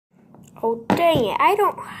Oh, dang it. I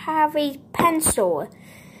don't have a pencil.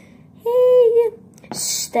 Hey,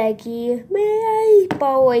 Steggy, may I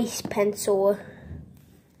borrow a pencil?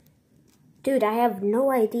 Dude, I have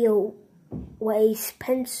no idea what a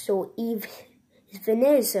pencil even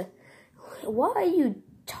is. What are you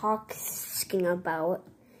talking about?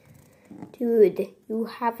 Dude, you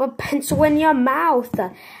have a pencil in your mouth.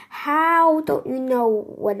 How don't you know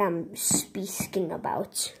what I'm speaking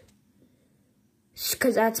about?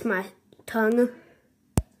 Because that's my tongue.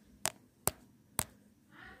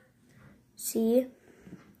 See?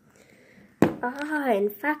 In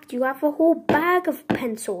fact, you have a whole bag of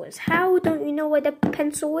pencils. How don't you know what a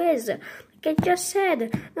pencil is? Like I just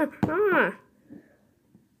said.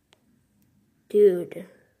 Dude.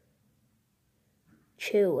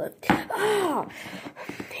 Chill.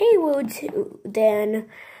 Hey, then,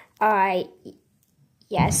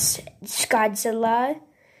 yes, it's Godzilla.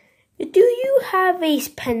 Do you have a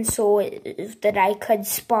pencil that I could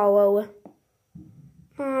borrow?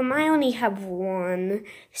 I only have one.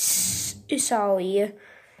 Sorry.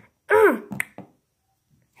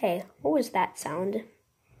 Hey, what was that sound?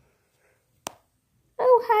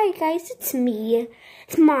 Oh, hi guys, it's me.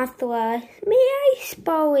 It's Mothra. May I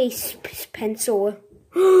borrow a pencil?